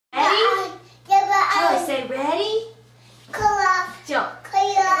say ready? Off. Jump.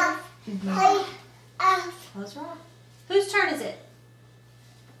 Off. Off. Close her off. Whose turn is it?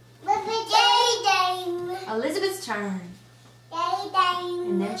 Elizabeth's turn.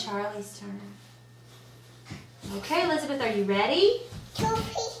 And then Charlie's turn. Okay, Elizabeth, are you ready?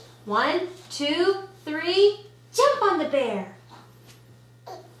 1, 2, 3, jump on the bear.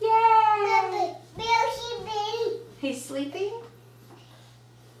 Yay! He's sleeping?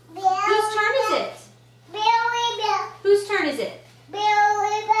 Whose turn is it? Whose turn is it?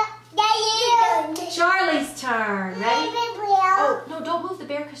 Charlie's turn. Ready? Oh, no, don't move the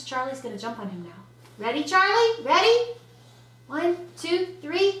bear because Charlie's going to jump on him now. Ready, Charlie? Ready? 1, 2,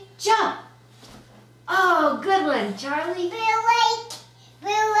 3, jump. Oh, good one, Charlie.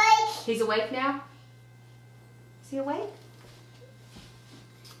 He's awake now? Is he awake?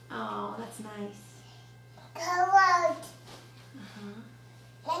 Oh, that's nice. Uh-huh.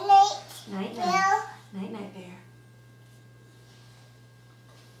 Night, night. Night, night, bear.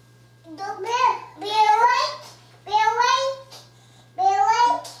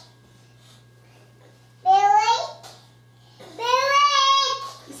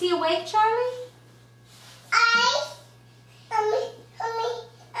 Is he awake, Charlie?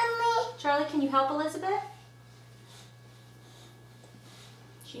 Charlie, can you help Elizabeth?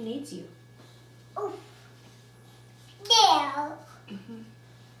 She needs you. Mm-hmm.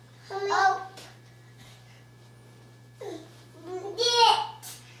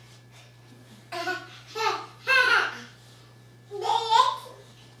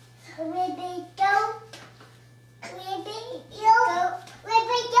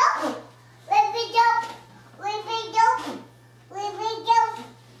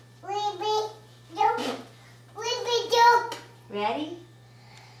 Ready?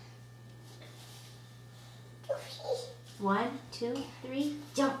 1, 2, 3,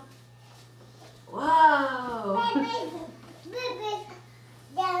 jump. Whoa!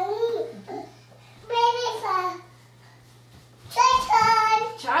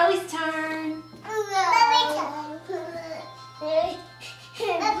 Charlie's turn.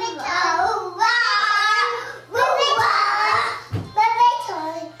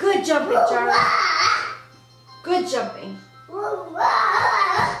 Good jumping, Charlie. Good jumping.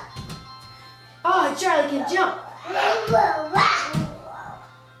 Oh, Charlie can jump.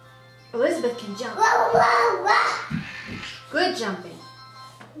 Elizabeth can jump. Good jumping.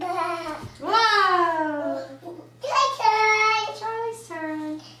 Wow!